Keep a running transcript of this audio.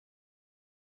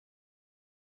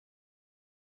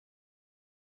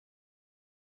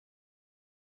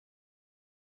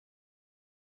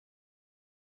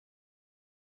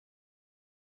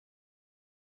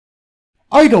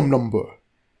Item Number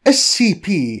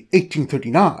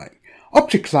SCP-1839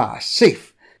 Object Class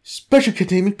Safe Special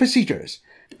Containment Procedures.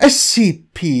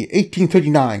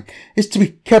 SCP-1839 is to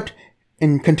be kept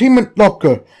in Containment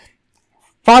Locker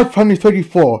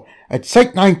 534 at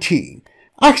Site-19.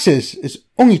 Access is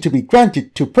only to be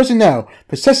granted to personnel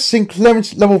possessing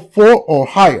clearance level 4 or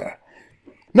higher.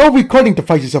 No recording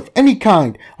devices of any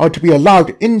kind are to be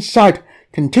allowed inside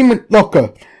Containment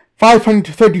Locker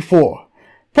 534.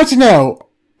 Personnel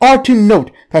are to note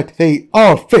that they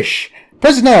are fish.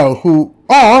 Personnel who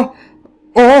are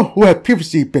or who have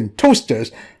previously been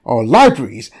toasters or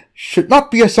libraries should not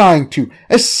be assigned to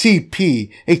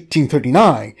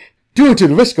SCP-1839 due to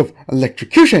the risk of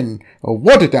electrocution or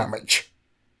water damage.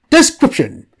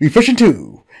 Description: Revision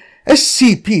 2.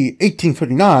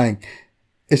 SCP-1839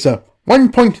 is a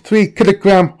 1.3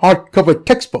 kilogram hardcover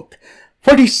textbook,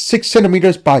 46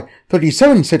 centimeters by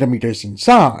 37 centimeters in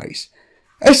size.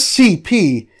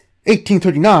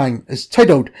 SCP-1839 is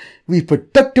titled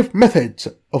Reproductive Methods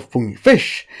of Bony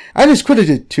Fish and is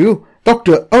credited to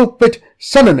Dr. Albert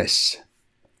Solonis.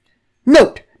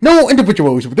 Note: no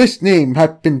individuals with this name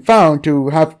have been found to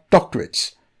have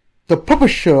doctorates. The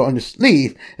publisher on the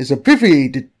sleeve is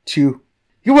abbreviated to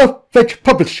UFH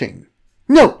Publishing.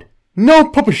 Note: no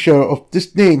publisher of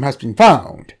this name has been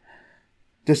found.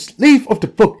 The sleeve of the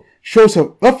book shows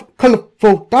a rough,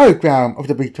 colorful diagram of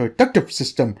the reproductive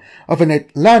system of an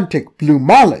Atlantic blue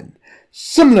marlin,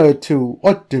 similar to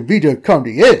what the reader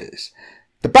currently is.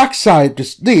 The backside of the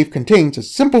sleeve contains a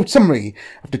simple summary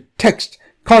of the text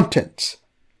contents.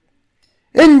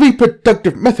 In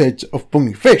Reproductive Methods of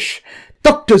Bony Fish,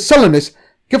 Dr. Solonis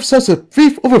gives us a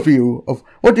brief overview of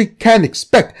what we can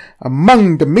expect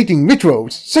among the mating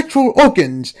rituals, sexual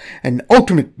organs, and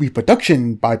ultimate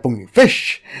reproduction by bony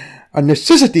fish, a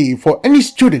necessity for any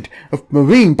student of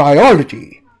marine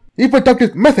biology.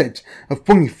 Reproductive Methods of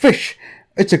Bony Fish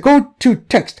is a go-to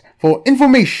text for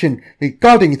information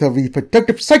regarding the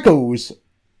reproductive cycles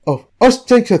of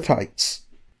osteocytes.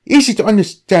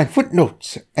 Easy-to-understand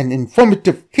footnotes and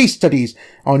informative case studies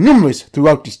are numerous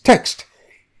throughout this text.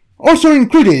 Also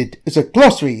included is a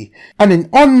glossary and an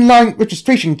online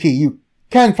registration key you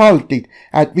can validate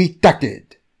at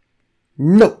Redacted.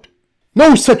 Note: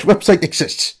 no such website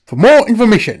exists. For more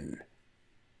information,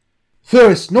 there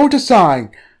is no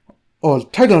design or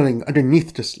titling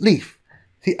underneath this leaf.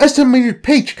 The estimated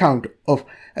page count of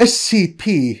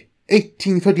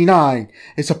SCP-1839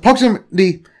 is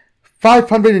approximately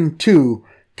 502,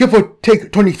 give or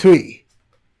take 23.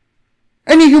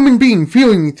 Any human being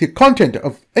viewing the content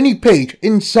of any page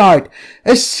inside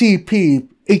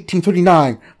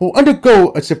SCP-1839 will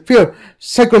undergo a severe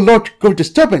psychological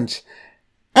disturbance,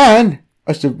 and,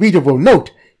 as the reader will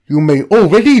note, you may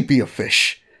already be a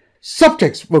fish.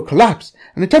 Subjects will collapse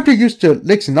and attempt to use their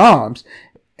legs and arms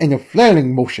in a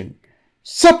flailing motion.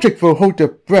 Subject will hold their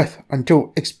breath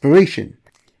until expiration.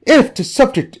 If the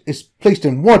subject is placed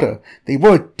in water, they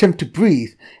will attempt to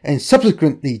breathe and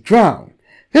subsequently drown.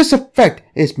 This effect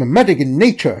is mimetic in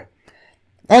nature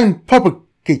and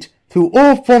propagates through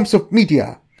all forms of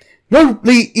media,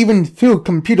 notably even through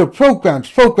computer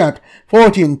programs programmed for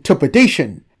the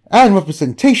interpretation and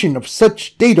representation of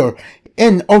such data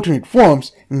in alternate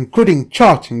forms, including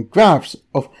charts and graphs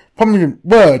of prominent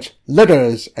words,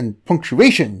 letters, and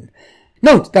punctuation.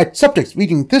 Note that subjects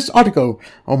reading this article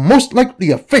are most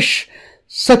likely a fish,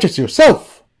 such as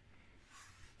yourself.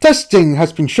 Testing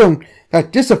has been shown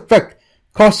that this effect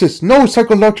causes no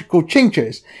psychological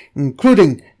changes,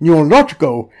 including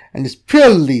neurological, and is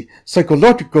purely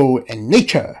psychological in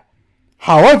nature.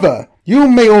 However, you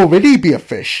may already be a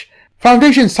fish.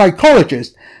 Foundation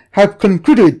psychologists have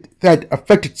concluded that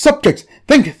affected subjects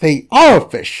think they are a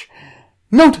fish.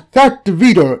 Note that the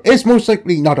reader is most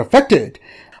likely not affected,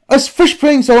 as fish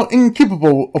brains are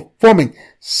incapable of forming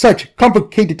such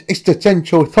complicated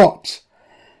existential thoughts.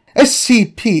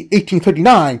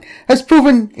 SCP-1839 has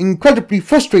proven incredibly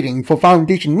frustrating for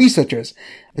Foundation researchers,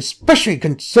 especially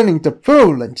concerning the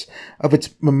virulence of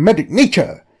its mimetic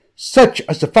nature, such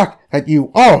as the fact that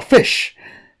you are a fish.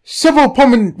 Several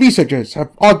prominent researchers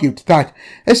have argued that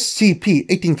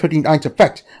SCP-1839's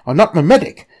effects are not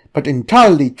mimetic, but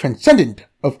entirely transcendent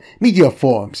of media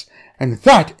forms, and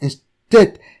that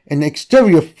instead an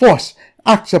exterior force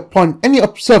acts upon any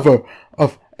observer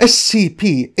of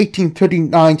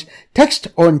SCP-1839's text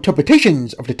or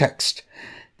interpretations of the text.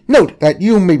 Note that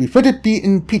you may be further be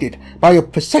impeded by a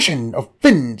procession of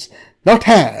fins, not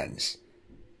hands.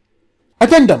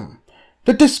 Addendum: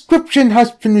 the description has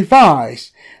been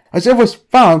revised, as it was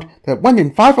found that 1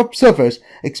 in 5 observers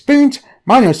experience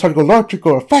minor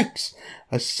psychological effects,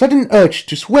 a sudden urge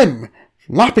to swim,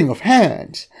 flapping of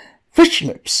hands, fish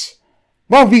lips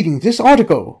while reading this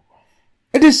article.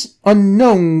 It is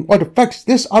unknown what effects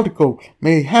this article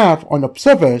may have on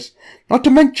observers, not to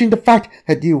mention the fact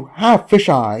that you have fish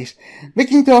eyes,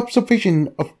 making the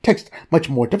observation of text much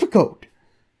more difficult.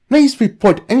 Please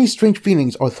report any strange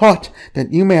feelings or thoughts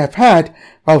that you may have had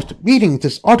whilst reading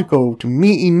this article to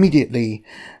me immediately.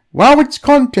 While its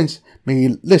contents may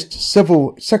list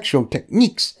several sexual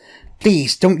techniques,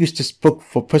 please don't use this book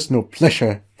for personal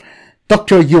pleasure.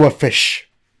 Dr. Fish.